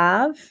you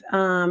have,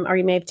 or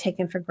you may have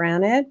taken for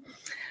granted.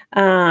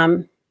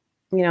 You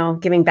know,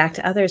 giving back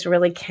to others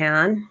really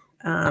can,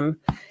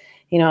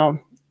 you know,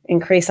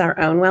 increase our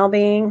own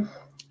well-being.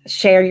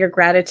 Share your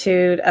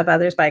gratitude of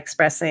others by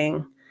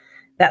expressing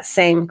that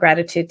same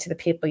gratitude to the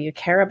people you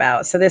care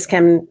about. So this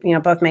can, you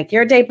know, both make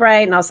your day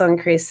bright and also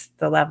increase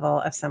the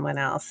level of someone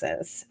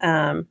else's.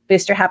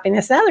 Boost your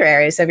happiness in other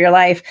areas of your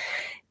life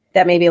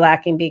that may be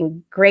lacking.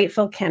 Being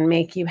grateful can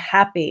make you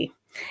happy,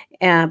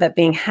 but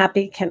being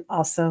happy can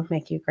also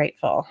make you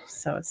grateful.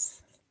 So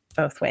it's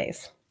both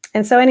ways.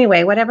 And so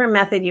anyway, whatever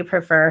method you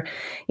prefer,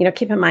 you know,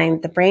 keep in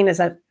mind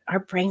our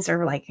brains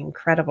are like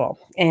incredible.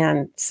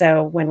 And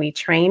so when we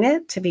train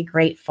it to be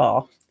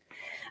grateful,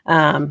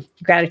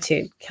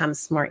 gratitude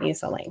comes more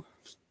easily.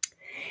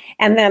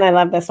 And then I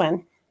love this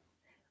one.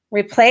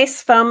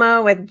 Replace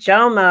FOMO with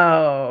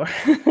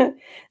JOMO.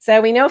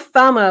 So we know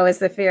FOMO is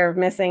the fear of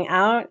missing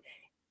out.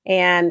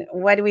 And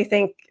what do we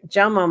think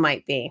JOMO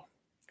might be?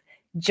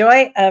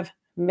 Joy of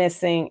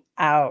missing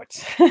out.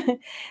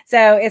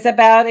 So it's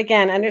about,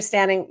 again,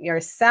 understanding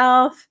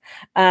yourself,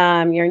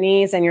 your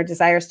needs and your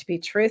desires to be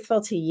truthful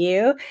to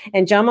you.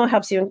 And JOMO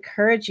helps you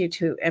encourage you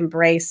to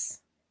embrace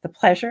the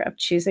pleasure of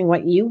choosing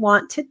what you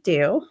want to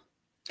do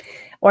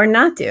or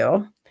not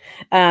do.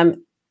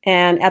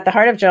 And at the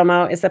heart of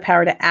JOMO is the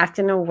power to act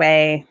in a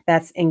way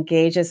that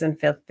engages and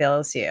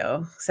fulfills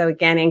you. So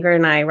again, Ingrid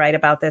and I write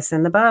about this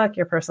in the book,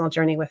 Your Personal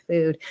Journey with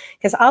Food,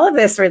 because all of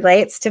this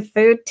relates to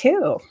food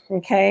too,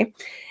 okay?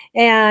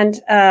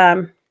 And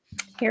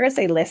here is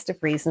a list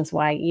of reasons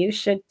why you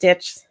should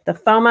ditch the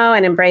FOMO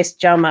and embrace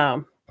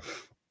JOMO.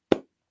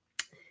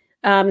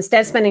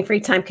 Instead of spending free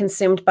time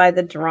consumed by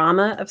the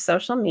drama of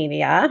social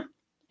media,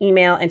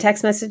 email, and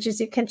text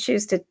messages, you can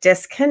choose to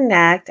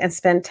disconnect and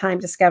spend time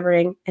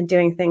discovering and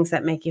doing things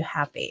that make you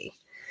happy.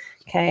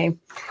 Okay.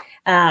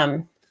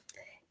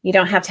 You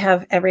don't have to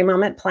have every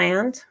moment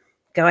planned.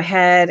 Go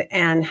ahead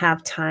and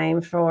have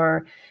time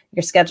for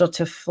your schedule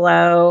to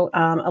flow,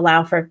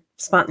 allow for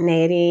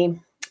spontaneity,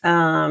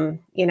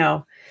 you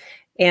know,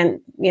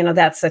 and, you know,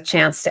 that's a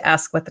chance to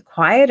ask what the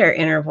quieter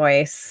inner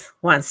voice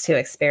wants to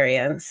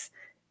experience.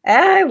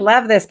 I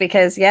love this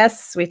because,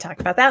 yes, we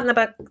talked about that in the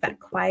book, that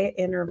quiet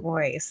inner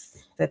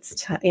voice that's,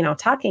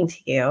 talking to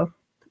you,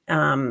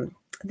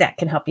 that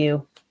can help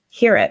you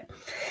hear it.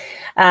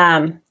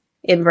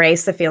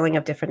 Embrace the feeling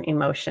of different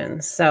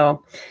emotions.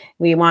 So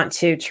we want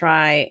to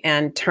try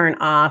and turn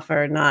off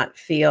or not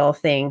feel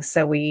things.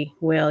 So we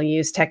will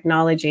use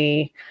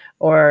technology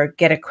or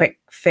get a quick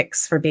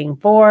fix for being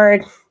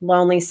bored,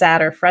 lonely,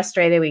 sad, or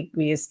frustrated. We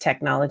use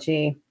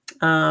technology.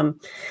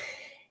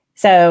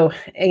 So,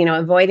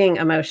 avoiding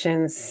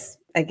emotions,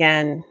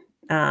 again,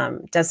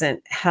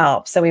 doesn't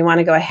help. So we want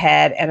to go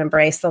ahead and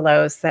embrace the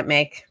lows that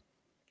make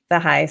the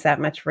highs that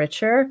much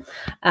richer.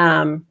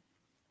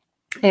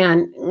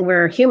 And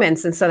we're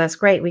humans, and so that's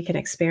great. We can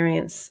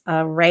experience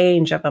a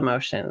range of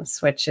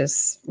emotions, which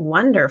is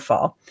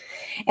wonderful.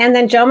 And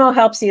then JOMO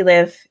helps you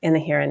live in the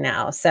here and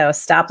now. So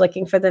stop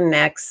looking for the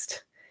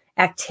next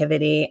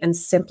activity and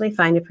simply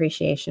find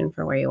appreciation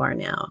for where you are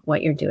now,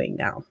 what you're doing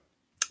now,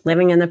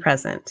 living in the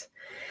present.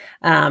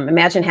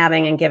 Imagine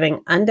having and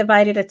giving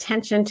undivided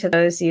attention to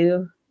those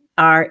you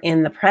are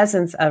in the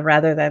presence of,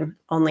 rather than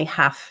only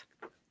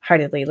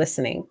half-heartedly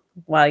listening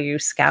while you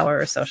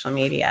scour social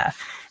media.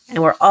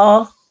 And we're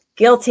all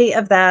guilty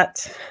of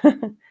that.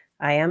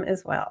 I am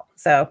as well.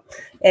 So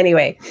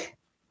anyway,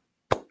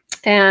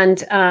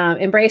 and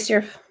embrace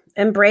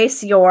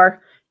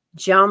your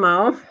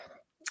JOMO.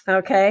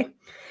 Okay.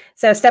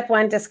 So step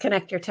 1,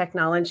 disconnect your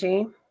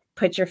technology.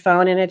 Put your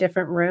phone in a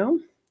different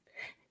room.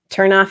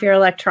 Turn off your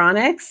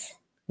electronics.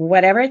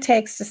 Whatever it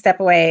takes to step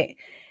away.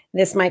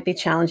 This might be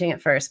challenging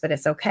at first, but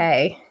it's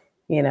okay.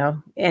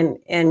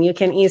 And you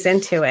can ease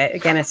into it.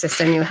 Again, it's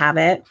just a new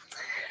habit.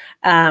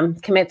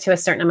 Commit to a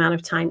certain amount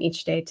of time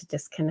each day to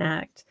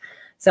disconnect.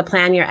 So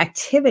plan your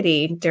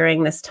activity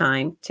during this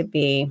time to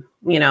be,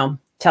 to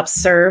help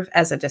serve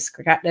as a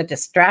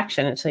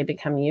distraction until you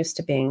become used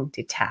to being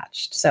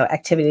detached. So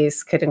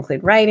activities could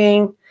include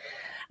writing,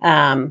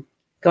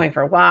 going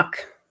for a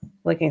walk,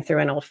 looking through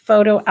an old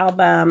photo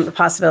album. The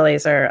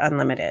possibilities are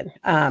unlimited.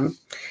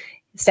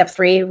 Step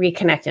 3,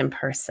 reconnect in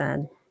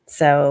person.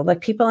 So look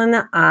people in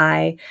the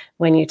eye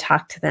when you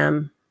talk to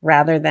them,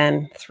 rather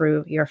than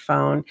through your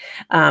phone.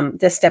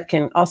 This step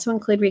can also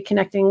include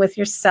reconnecting with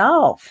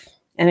yourself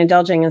and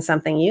indulging in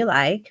something you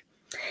like.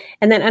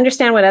 And then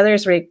understand what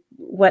others I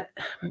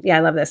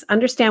love this.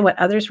 Understand what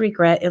others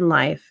regret in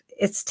life.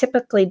 It's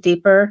typically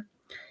deeper,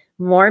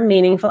 more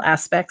meaningful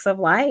aspects of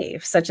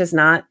life, such as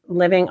not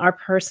living our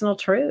personal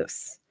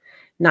truths,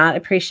 not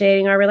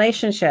appreciating our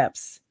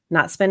relationships,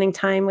 not spending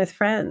time with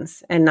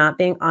friends, and not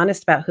being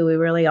honest about who we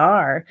really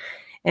are.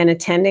 And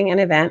attending an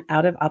event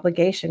out of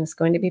obligation is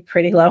going to be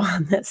pretty low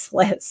on this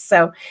list.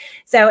 So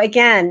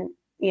again,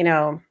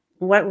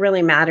 what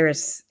really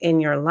matters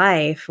in your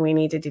life, we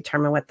need to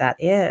determine what that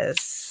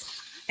is.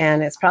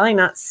 And it's probably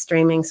not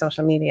streaming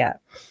social media.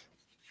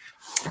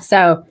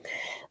 So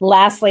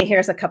lastly,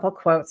 here's a couple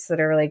quotes that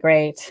are really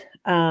great.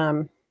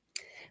 For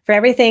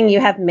everything you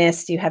have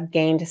missed, you have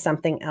gained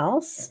something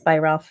else, by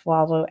Ralph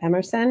Waldo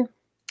Emerson.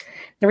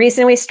 The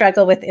reason we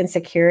struggle with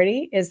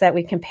insecurity is that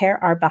we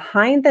compare our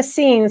behind the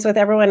scenes with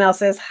everyone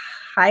else's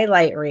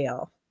highlight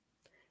reel.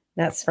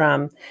 That's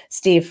from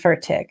Steve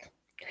Furtick.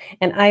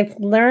 And I've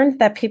learned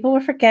that people will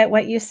forget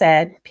what you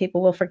said,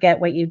 people will forget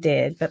what you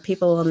did, but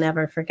people will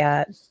never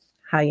forget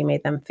how you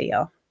made them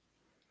feel.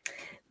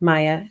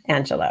 Maya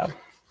Angelou.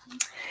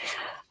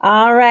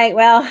 All right.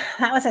 Well,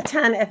 that was a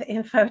ton of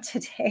info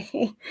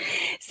today.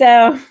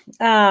 So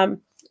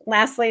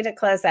lastly, to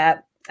close out,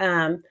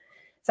 so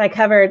I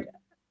covered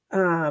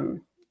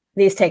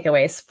these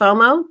takeaways.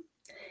 FOMO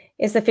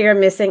is the fear of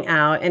missing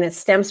out, and it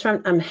stems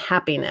from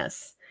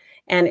unhappiness.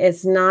 And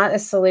it's not a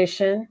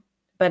solution,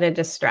 but a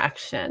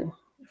distraction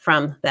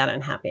from that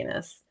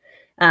unhappiness.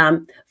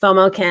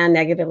 FOMO can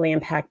negatively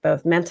impact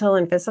both mental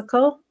and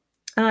physical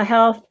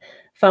health.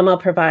 FOMO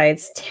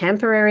provides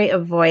temporary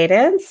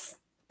avoidance,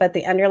 but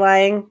the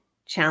underlying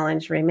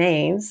challenge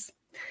remains.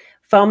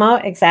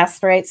 FOMO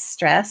exacerbates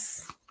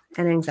stress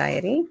and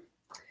anxiety.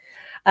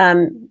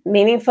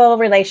 Meaningful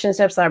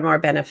relationships are more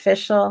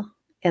beneficial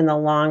in the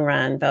long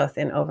run, both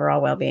in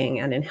overall well-being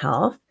and in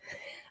health.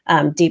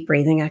 Deep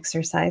breathing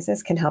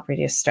exercises can help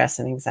reduce stress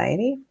and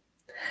anxiety,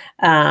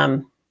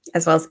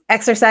 as well as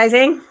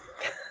exercising,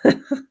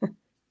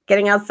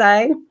 getting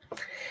outside.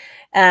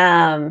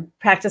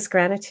 Practicing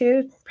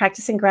gratitude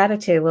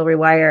will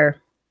rewire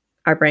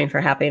our brain for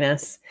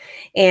happiness,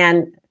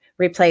 and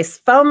replace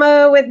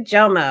FOMO with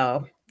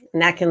JOMO.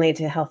 And that can lead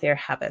to healthier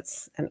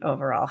habits and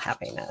overall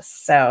happiness.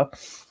 So,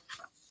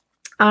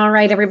 all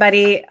right,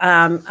 everybody,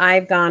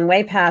 I've gone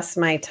way past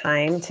my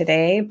time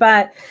today,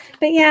 but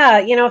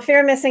yeah,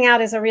 fear of missing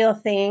out is a real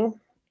thing,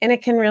 and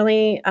it can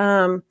really,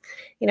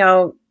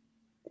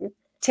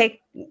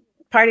 take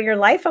part of your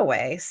life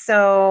away.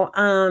 So,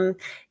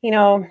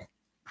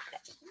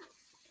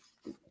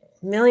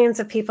 millions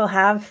of people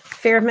have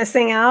fear of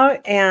missing out,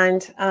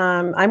 and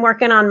I'm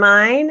working on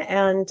mine.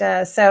 And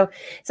so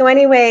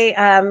anyway,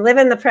 live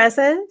in the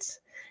present,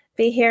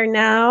 be here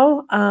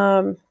now,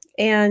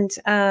 and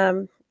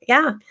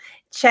yeah,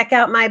 check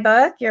out my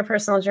book, Your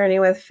Personal Journey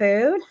with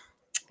Food,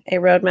 a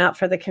roadmap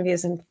for the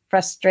confused and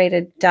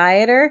frustrated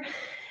dieter,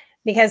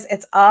 because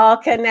it's all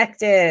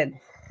connected.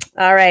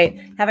 All right.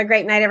 Have a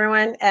great night,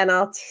 everyone. And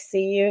I'll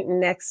see you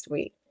next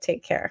week.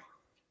 Take care.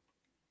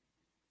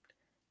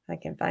 I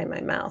can find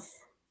my mouse.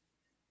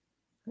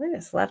 I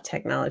just love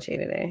technology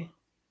today.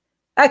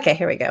 Okay,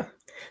 here we go.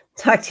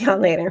 Talk to y'all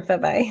later.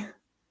 Bye-bye.